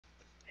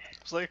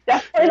It's like,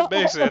 Definitely hey not the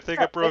Mason, I whole think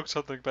I time. broke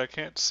something, but I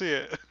can't see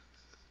it.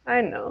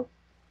 I know.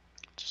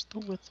 Just the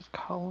width of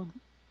column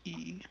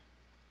E.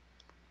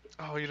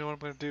 Oh, you know what I'm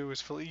gonna do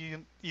is fill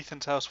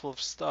Ethan's house full of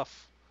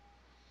stuff.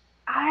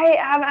 I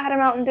haven't had a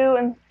Mountain Dew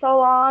in so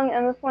long,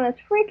 and this one is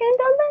freaking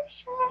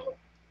delicious.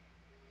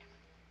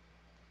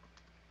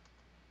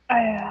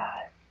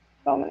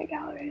 So many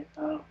calories,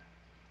 though.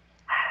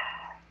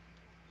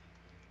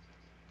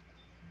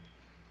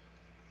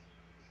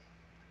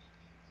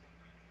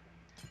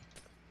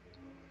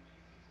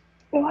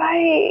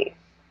 Why?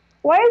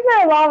 Why is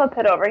there a lava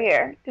pit over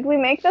here? Did we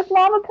make this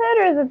lava pit,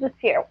 or is it just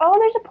here? Oh,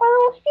 there's a poor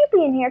little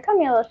sheepy in here. Come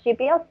here, little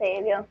sheepy. I'll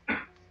save you.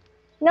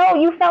 No,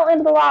 you fell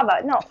into the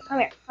lava. No, come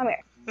here. Come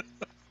here.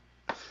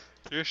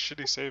 You're a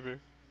shitty savior.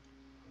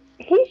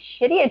 He's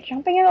shitty at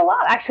jumping in the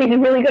lava. Actually, he's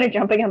really good at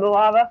jumping in the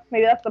lava.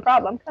 Maybe that's the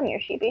problem. Come here,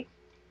 sheepy.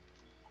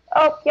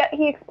 Oh, yeah,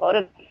 he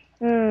exploded.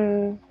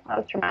 That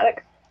was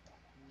traumatic.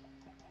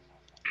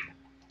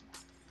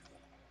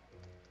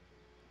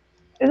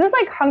 Is this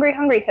like Hungry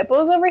Hungry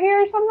Hippos over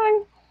here or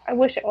something? I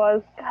wish it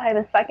was. God, I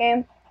miss that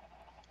game.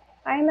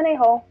 I am in a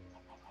hole.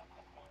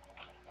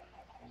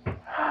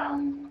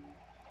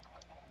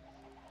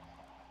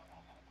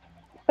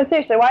 But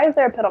seriously, why is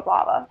there a pit of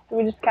lava? Do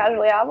we just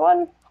casually have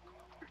one?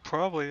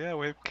 Probably, yeah,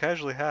 we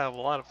casually have a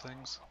lot of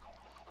things.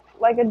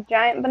 Like a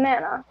giant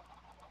banana.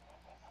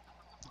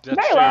 That's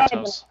Very Jared's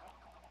large. house.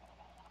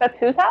 That's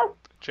whose house?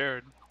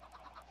 Jared.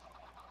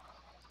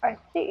 I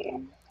see.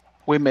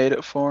 We made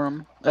it for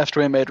him after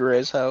we made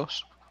Ray's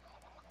house.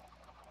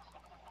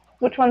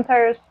 Which one's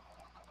hers?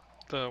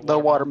 The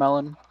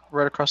watermelon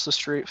right across the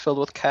street, filled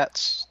with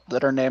cats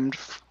that are named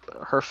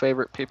her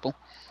favorite people.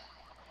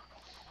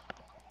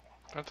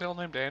 Aren't they all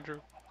named Andrew?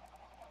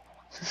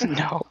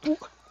 No.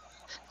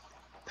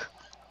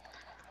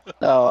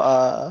 No,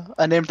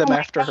 I named them Oh my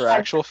after her God.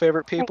 actual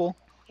favorite people.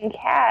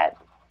 Cat.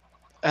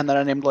 And then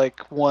I named like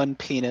one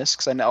Penis,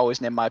 because I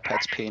always name my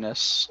pets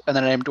Penis. And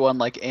then I named one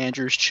like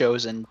Andrew's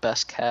Chosen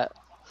Best Cat.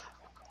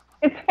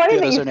 It's funny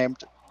The that others you are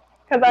named.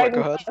 because What, I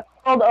go ahead.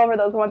 scrolled over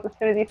those ones as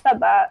soon as you said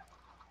that.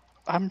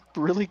 I'm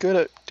really good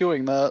at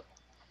doing that.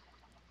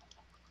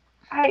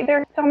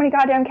 There's so many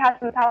goddamn cats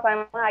in this house.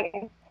 I'm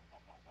lagging.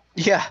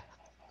 Yeah,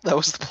 that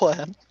was the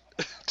plan.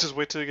 Just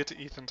wait till you get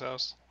to Ethan's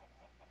house.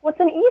 What's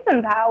in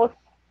Ethan's house?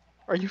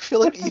 Are you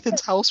filling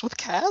Ethan's house with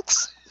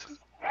cats?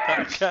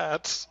 Not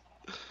cats.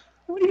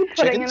 What are you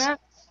putting Chickens? in it?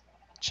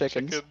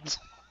 Chickens. Chickens.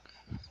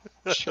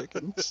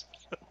 Chickens.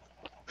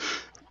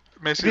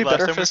 Macy, It'd be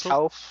better if his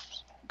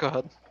house. Go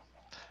ahead.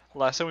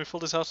 last time we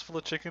filled his house full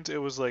of chickens,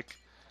 it was like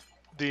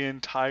the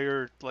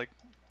entire like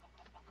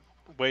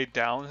way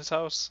down his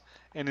house,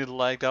 and it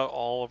lagged out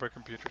all of our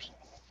computers.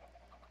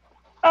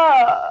 So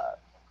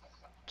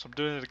I'm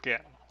doing it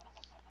again.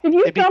 Did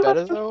you It'd be dump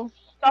better some though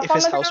stuff if on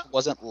his the house ground?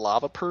 wasn't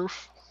lava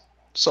proof.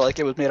 So like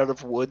it was made out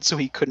of wood, so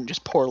he couldn't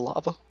just pour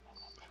lava.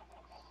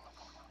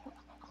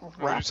 What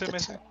did you say,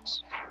 Macy?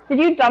 Did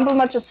you dump a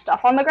bunch of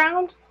stuff on the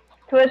ground?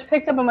 So I just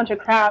picked up a bunch of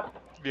crap.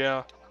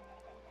 Yeah.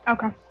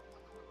 Okay.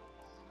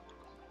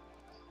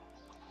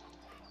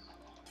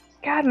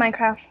 God,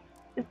 Minecraft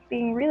is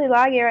being really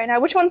laggy right now.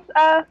 Which one's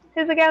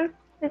his again?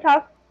 His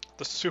house?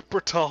 The super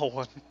tall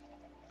one.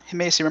 Hey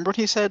Macy, remember when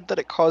he said that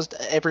it caused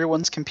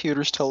everyone's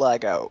computers to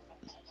lag out?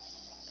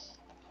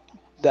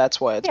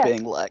 That's why it's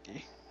being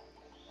laggy.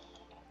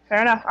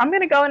 Fair enough. I'm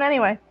gonna go in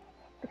anyway.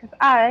 Because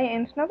I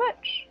ain't no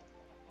bitch.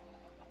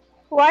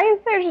 Why is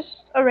there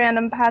just a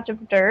random patch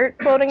of dirt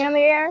floating in the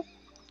air?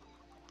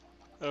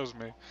 That was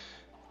me.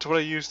 It's what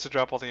I used to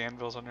drop all the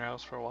anvils on your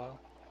house for a while.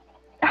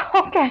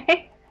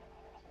 Okay.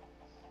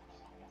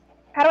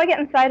 How do I get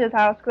inside his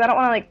house? Because I don't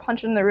want to like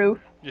punch in the roof.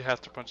 You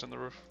have to punch in the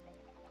roof.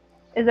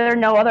 Is there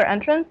no other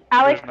entrance?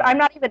 Alex, not. I'm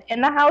not even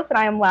in the house and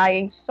I am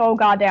lagging so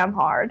goddamn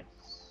hard.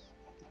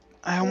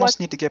 I almost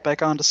need to get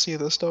back on to see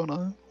this, don't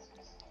I?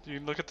 You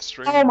can look at the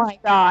stream. Oh my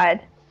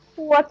god.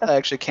 What the I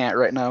actually can't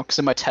right now, because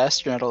in my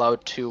test you're not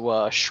allowed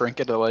to shrink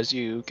it, otherwise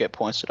you get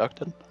points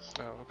deducted.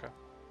 Oh, okay.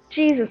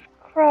 Jesus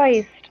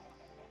Christ.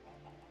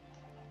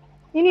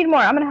 You need more.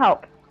 I'm gonna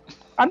help.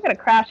 I'm gonna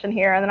crash in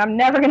here and then I'm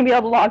never gonna be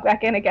able to log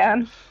back in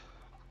again.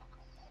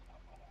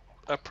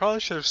 I probably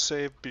should have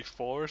saved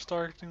before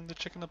starting the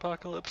chicken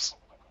apocalypse.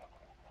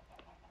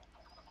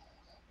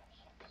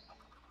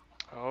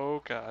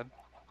 Oh god.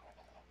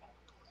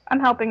 I'm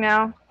helping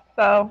now.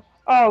 So,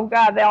 oh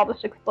god, they all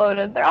just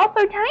exploded. They're all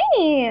so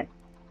tiny.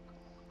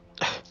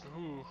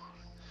 Ooh.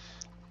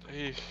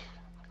 Eek.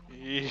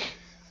 Eek.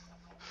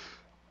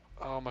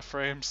 Oh, my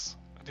frames.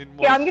 I need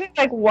more. Yeah, I'm getting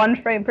like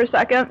 1 frame per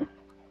second.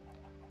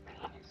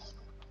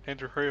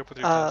 Andrew, hurry up with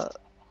your test.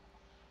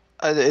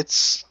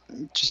 It's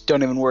just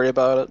don't even worry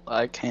about it.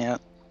 I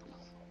can't.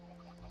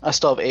 I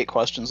still have 8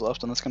 questions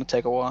left, and it's gonna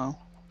take a while.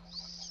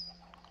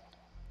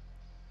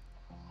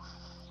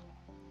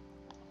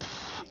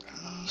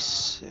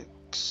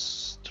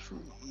 E6 through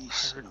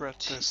E17. I regret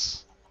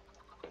this.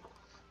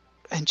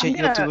 And Jake,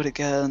 you'll do it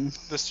again.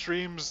 The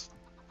stream's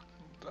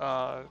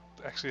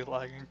actually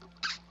lagging.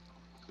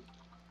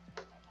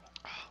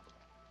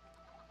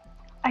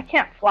 I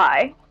can't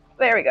fly.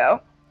 There we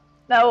go.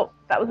 No,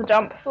 that was a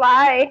jump.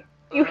 Fly!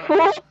 You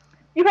fool!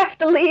 You have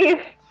to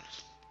leave!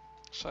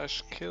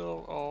 /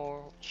 kill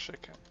all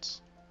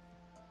chickens.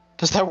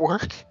 Does that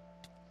work?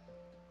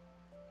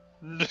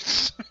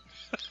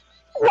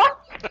 What?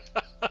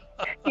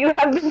 You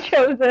have been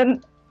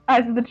chosen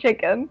as the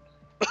chicken.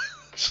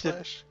 /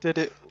 Did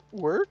it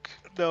work?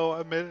 No,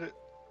 I made it.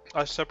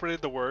 I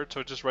separated the word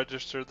so it just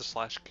registered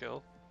the /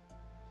 kill.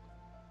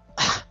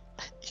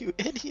 You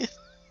idiot.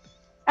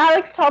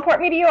 Alex,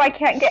 teleport me to you. I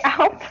can't get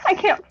out. I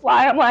can't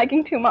fly. I'm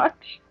lagging too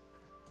much.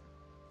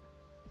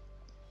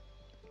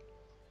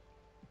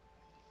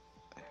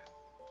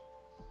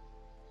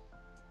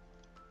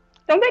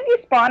 Don't they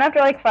despawn after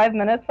like 5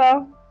 minutes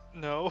though?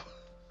 No.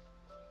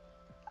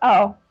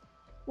 Oh.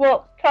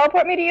 Well,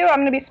 teleport me to you. I'm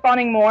gonna be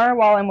spawning more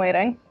while I'm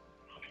waiting.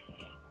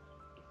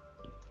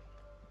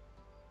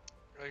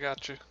 I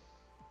got you.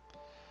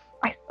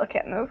 I still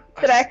can't move.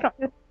 Did I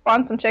accidentally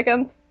spawn some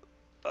chickens?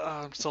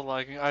 I'm still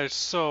lagging. I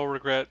so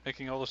regret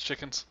making all those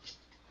chickens.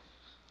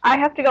 I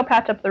have to go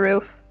patch up the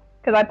roof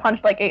because I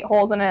punched like 8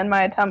 holes in it in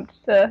my attempt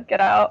to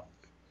get out.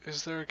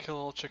 Is there a kill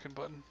all chicken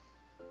button?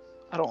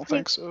 I don't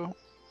think so.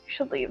 You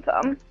should leave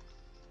them.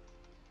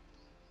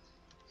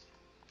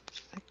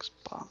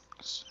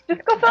 Xbox.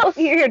 Just go fill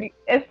here.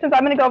 Since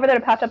I'm gonna go over there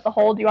to patch up the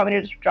hole, do you want me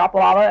to just drop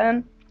lava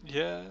in?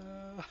 Yeah.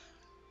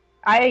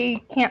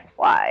 I can't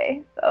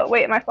fly. So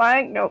wait, am I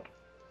flying? Nope.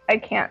 I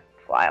can't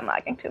fly. I'm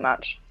lagging too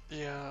much.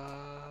 Yeah.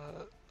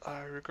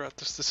 I regret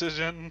this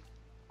decision.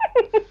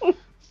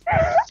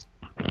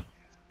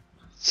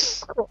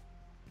 Cool.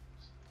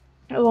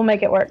 We'll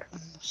make it work.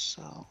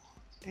 So,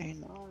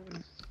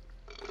 A9.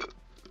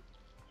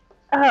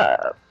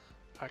 I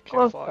can't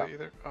Close fly enough.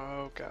 either.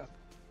 Oh god.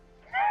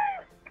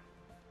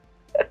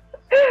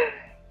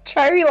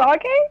 Try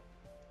relogging?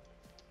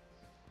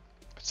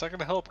 It's not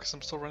gonna help because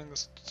I'm still running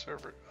this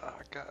server. Oh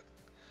god.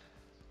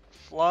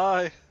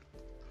 Fly.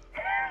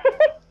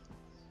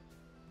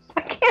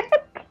 I can't.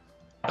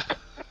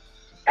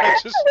 I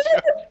just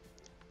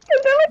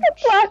Is there like a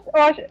flash?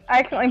 Oh, I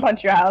accidentally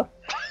punched your house.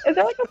 Is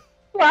there like a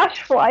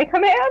flash fly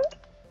command?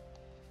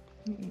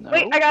 No.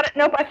 Wait, I got it.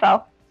 Nope, I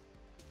fell.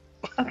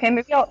 Okay,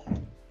 maybe I'll.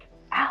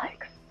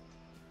 Alex.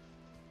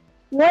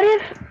 What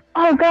if.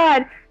 Oh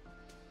god.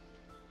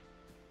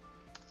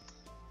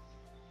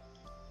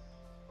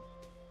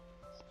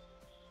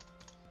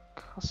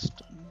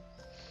 Custom.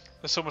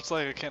 There's so much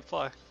lag I can't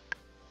fly.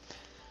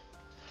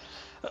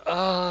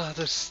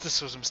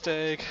 This was a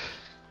mistake.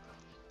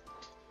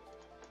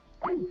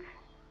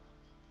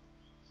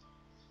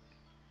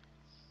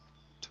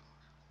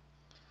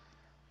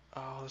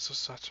 Oh, this was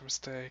such a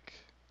mistake.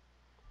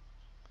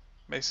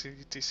 Macy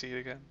DC'd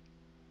again.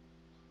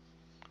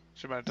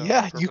 She might have done it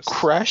Yeah, on you purpose.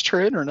 crashed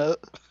her internet.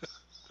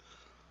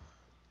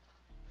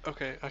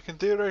 Okay, I can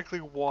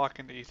theoretically walk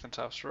into Ethan's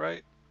house,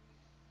 right?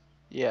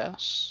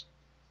 Yes.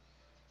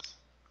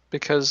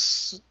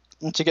 Because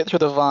once you get through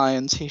the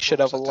vines, he should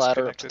have Oops, a I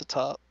ladder up to disconnected. the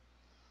top.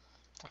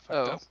 I fucked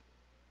Oh. up.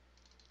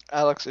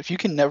 Alex, if you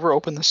can never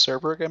open the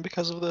server again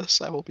because of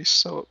this, I will be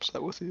so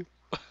upset with you.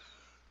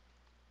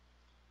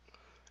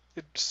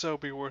 It'd so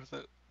be worth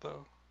it,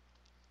 though.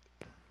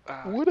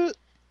 Would it?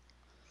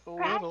 A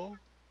little.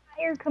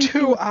 Fire 2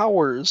 computer.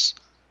 hours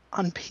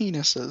on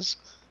penises.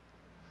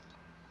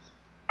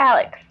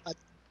 Alex,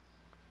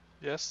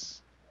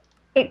 Yes?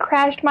 it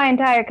crashed my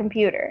entire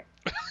computer.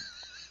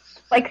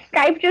 Like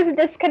Skype just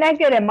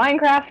disconnected and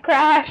Minecraft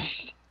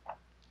crashed.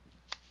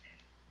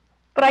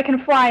 But I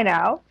can fly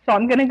now, so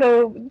I'm gonna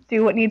go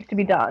do what needs to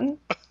be done.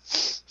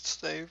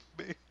 Save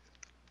me.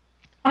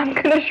 I'm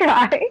gonna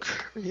try.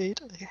 Create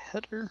a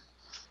header.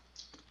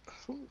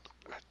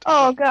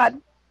 Oh god.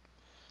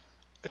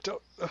 I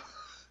don't.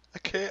 I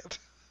can't.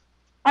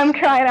 I'm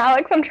trying,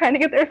 Alex. I'm trying to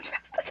get there as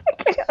fast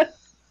as I can.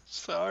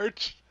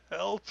 Sarge,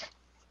 help.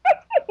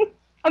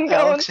 I'm going.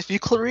 Alex, if you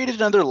created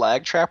another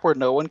lag trap where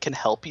no one can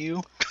help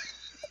you,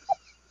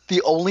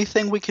 the only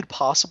thing we could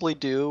possibly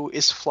do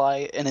is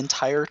fly an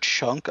entire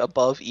chunk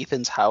above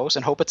Ethan's house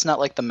and hope it's not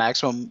like the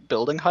maximum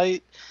building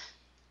height,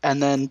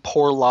 and then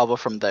pour lava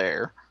from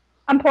there.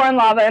 I'm pouring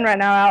lava in right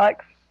now,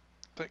 Alex.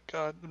 Thank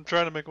God. I'm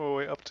trying to make my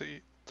way up to the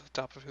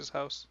top of his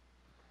house.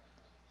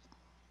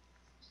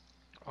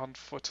 On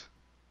foot.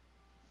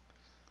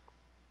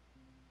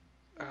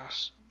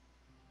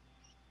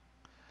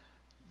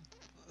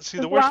 See,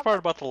 the worst part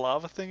about the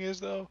lava thing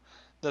is, though,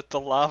 that the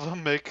lava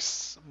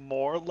makes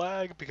more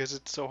lag because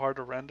it's so hard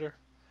to render.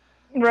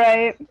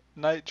 Right.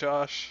 Night,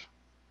 Josh.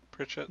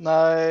 Pritchett.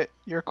 Nah,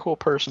 you're a cool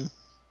person.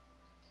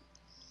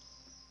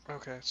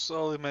 Okay,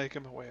 slowly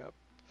making my way up.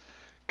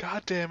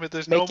 God damn it,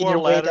 there's Making no your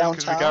more way ladder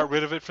because we got downtown?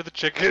 rid of it for the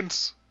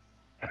chickens.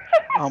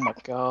 Oh my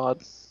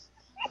god.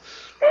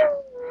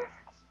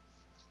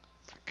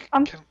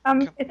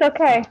 It's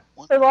okay.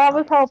 The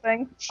lava's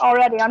helping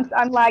already.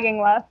 I'm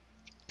lagging less.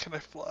 Can I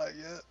fly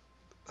yet?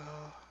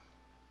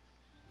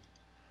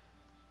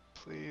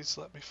 Please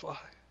let me fly.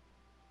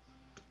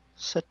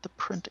 Set the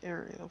print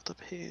area of the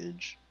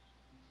page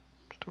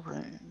to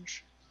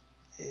range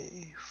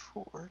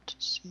A4 to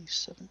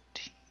C17.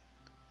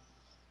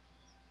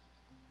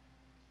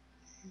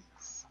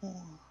 A4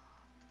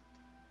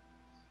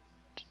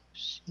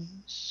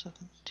 C17.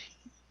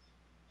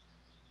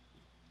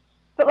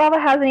 But lava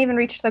hasn't even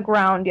reached the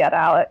ground yet,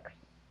 Alex.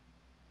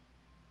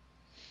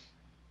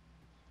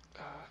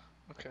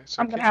 Okay,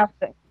 so I'm gonna have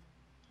to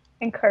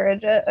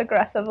encourage it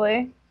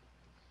aggressively.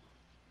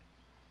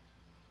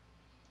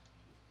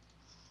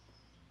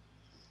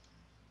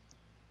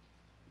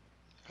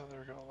 Oh,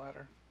 there we go, a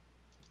ladder.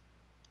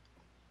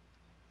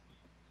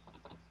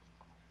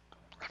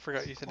 I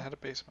forgot Ethan had a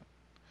basement.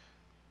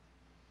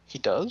 He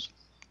does?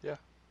 Yeah.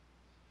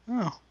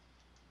 Oh.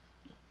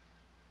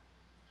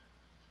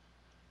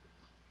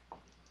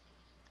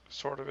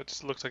 Sort of. It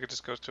just looks like it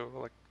just goes to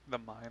like the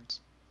mines.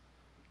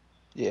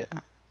 Yeah.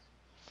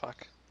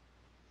 Fuck.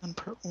 And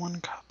put one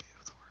copy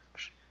of the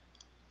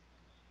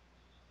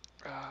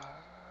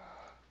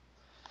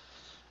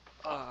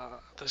worksheet.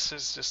 This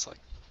is just like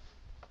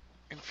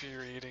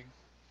infuriating.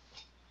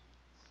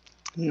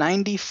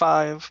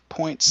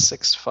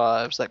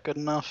 95.65. Is that good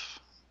enough?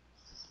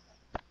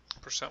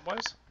 Percent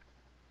wise?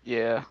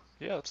 Yeah.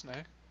 Yeah, that's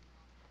nice.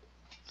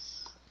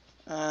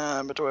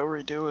 But do I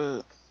redo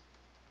it?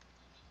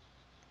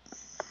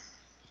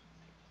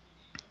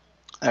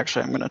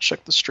 Actually, I'm gonna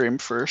check the stream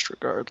first,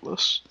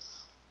 regardless.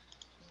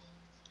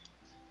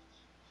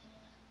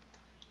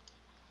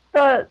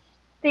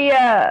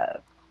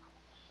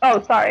 Oh,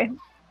 sorry.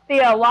 The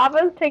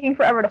lava's taking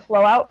forever to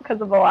flow out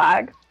because of the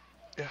lag.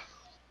 Yeah.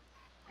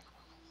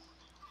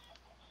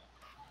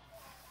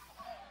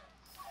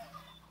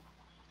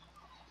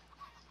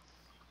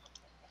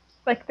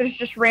 Like, there's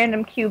just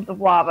random cubes of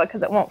lava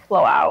because it won't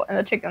flow out, and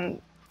the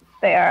chickens,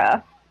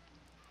 they're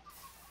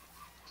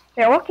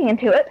walking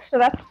into it, so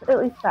that's at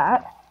least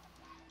that.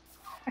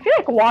 I feel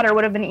like water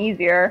would have been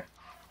easier.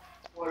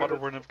 Water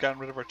wouldn't have gotten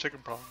rid of our chicken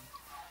problem.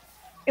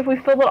 If we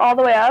filled it all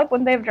the way up,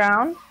 wouldn't they have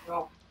drowned?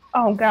 No.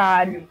 Oh,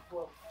 God.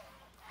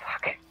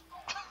 Fuck.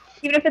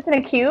 Even if it's in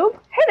a cube?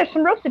 Hey, there's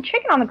some roasted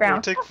chicken on the It would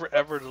ground. take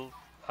forever to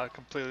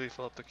completely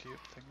fill up the cube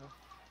thing,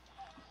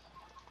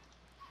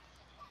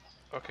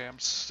 though. Okay,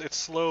 it's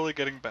slowly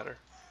getting better.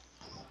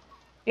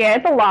 Yeah,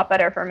 it's a lot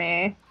better for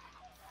me.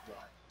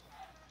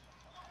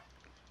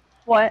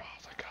 What? Oh,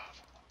 thank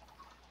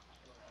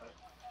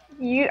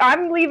God.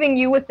 I'm leaving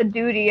you with the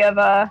duty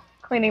of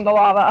cleaning the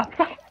lava up.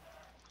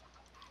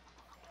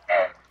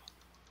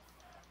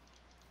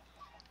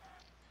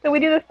 So we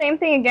do the same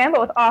thing again,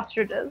 but with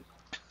ostriches.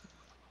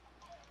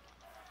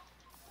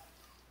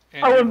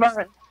 And Or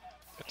wyverns.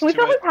 Can we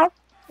fill this house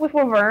with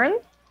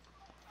wyverns?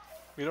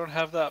 We don't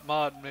have that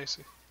mod,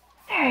 Macy.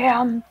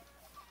 Damn.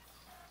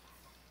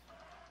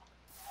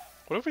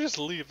 What if we just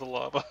leave the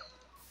lava?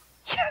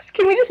 Yes,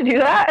 can we just do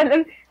that? And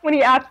then when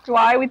he asks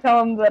why, we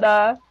tell him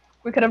that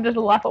we could have just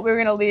left what we were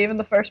going to leave in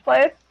the first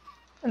place.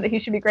 And that he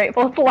should be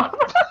grateful it's lava.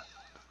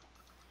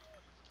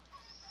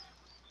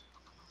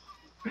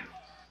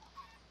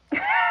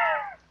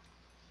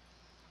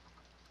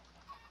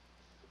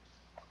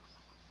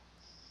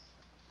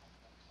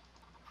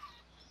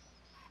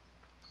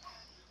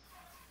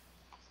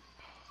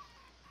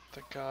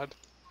 Thank God.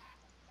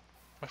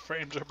 My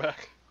frames are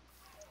back.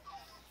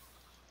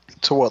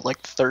 To what, like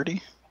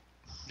 30?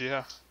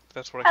 Yeah,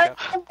 that's what I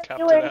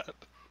capped it at.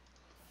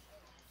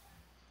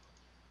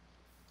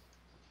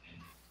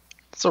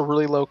 It's a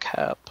really low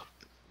cap.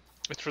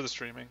 It's for the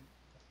streaming.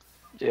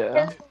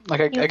 Yeah.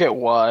 Like, I get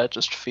why, it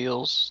just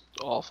feels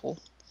awful.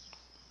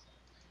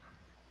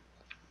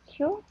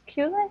 Cute?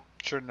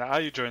 Sure, now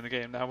you join the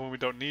game, now when we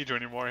don't need you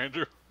anymore,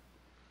 Andrew.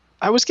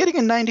 I was getting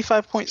a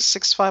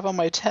 95.65 on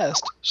my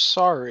test.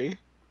 Sorry.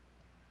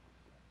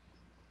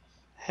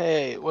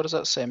 Hey, what does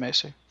that say,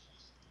 Macy?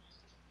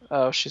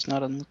 Oh, she's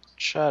not in the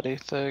chatty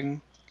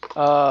thing.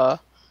 So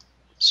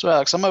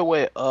Alex, on my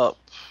way up,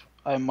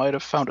 I might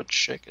have found a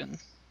chicken.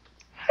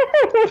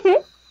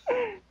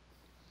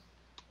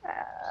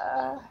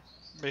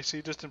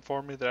 Macy just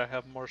informed me that I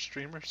have more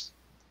streamers.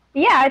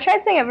 Yeah, I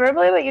tried saying it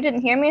verbally, but you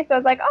didn't hear me, so I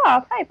was like, oh,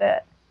 I'll type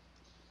it.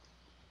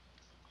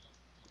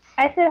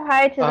 I said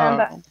hi to them,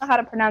 but I don't know how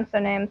to pronounce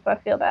their names, so I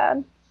feel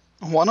bad.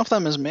 One of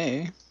them is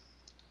me.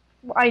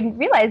 Well, I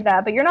realized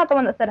that, but you're not the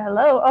one that said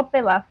hello. Oh,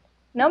 they left.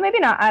 No, maybe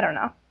not. I don't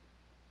know.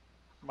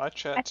 My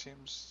chat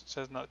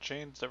says not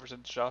changed ever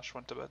since Josh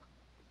went to bed.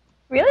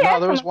 Really? No,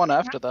 there was one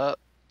after that.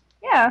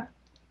 Yeah.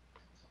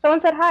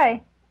 Someone said hi,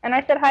 and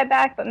I said hi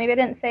back, but maybe I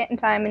didn't say it in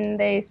time, and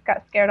they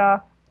got scared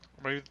off.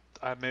 Maybe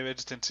I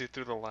just didn't see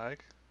through the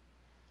lag.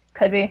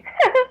 Could be.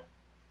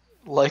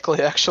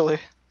 Likely, actually.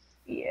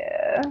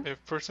 Yeah.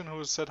 If person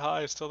who said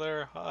hi is still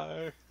there,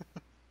 hi.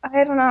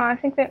 I don't know. I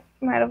think they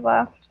might have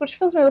left, which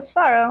fills me with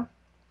sorrow.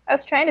 I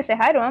was trying to say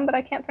hi to them, but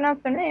I can't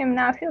pronounce their name.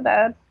 Now I feel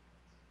bad.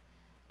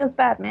 Feels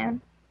bad,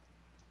 man.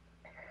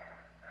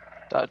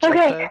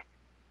 Okay.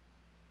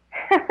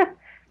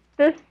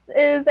 This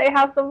is a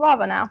house of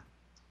lava now.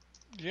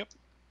 Yep.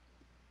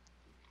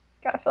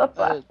 Gotta fill up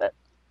the last bit.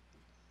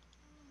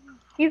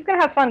 He's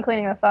gonna have fun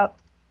cleaning this up.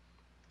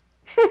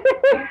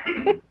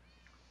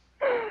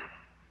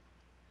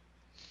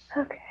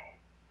 Okay.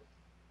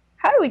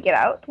 How do we get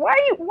out?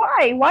 Why?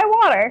 Why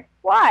water?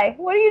 Why?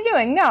 What are you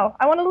doing? No,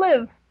 I want to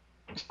live.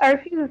 I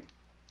refuse.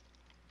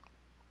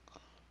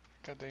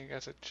 God dang,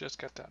 guys, I just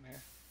got down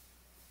here.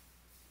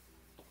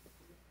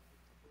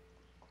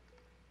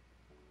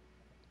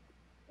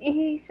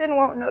 Ethan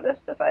won't notice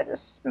if I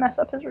just mess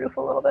up his roof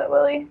a little bit,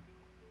 will he?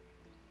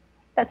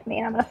 That's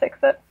me. I'm gonna fix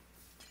it.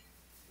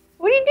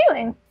 What are you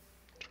doing?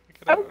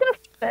 I was gonna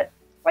fix it.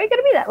 Why are you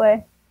gonna be that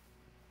way?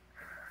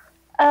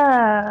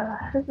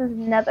 This is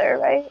Nether,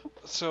 right?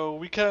 So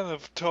we kind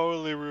of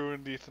totally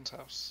ruined Ethan's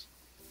house.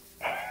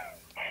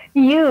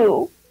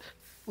 You.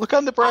 Look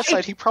on the bright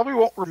side, he probably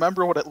won't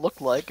remember what it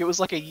looked like. It was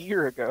like a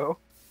year ago.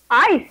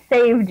 I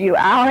saved you,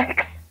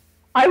 Alex.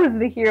 I was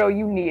the hero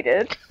you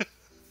needed.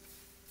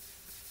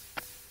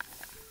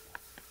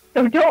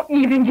 So don't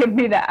even give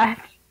me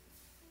that.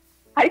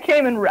 I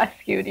came and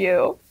rescued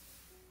you.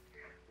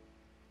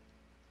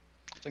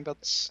 I think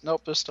that's...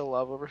 Nope, there's still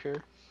lava over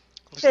here.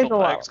 At least There's the a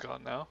lot. lag's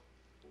gone now.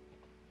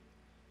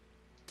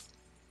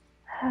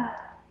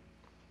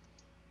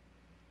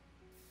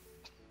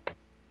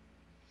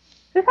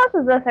 Whose house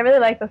is this? I really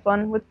like this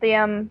one with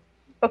the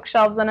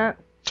bookshelves in it.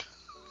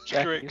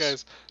 Great, Jackie's.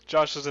 guys.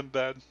 Josh is in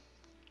bed.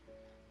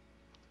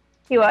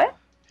 He what?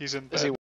 He's in Is he bed.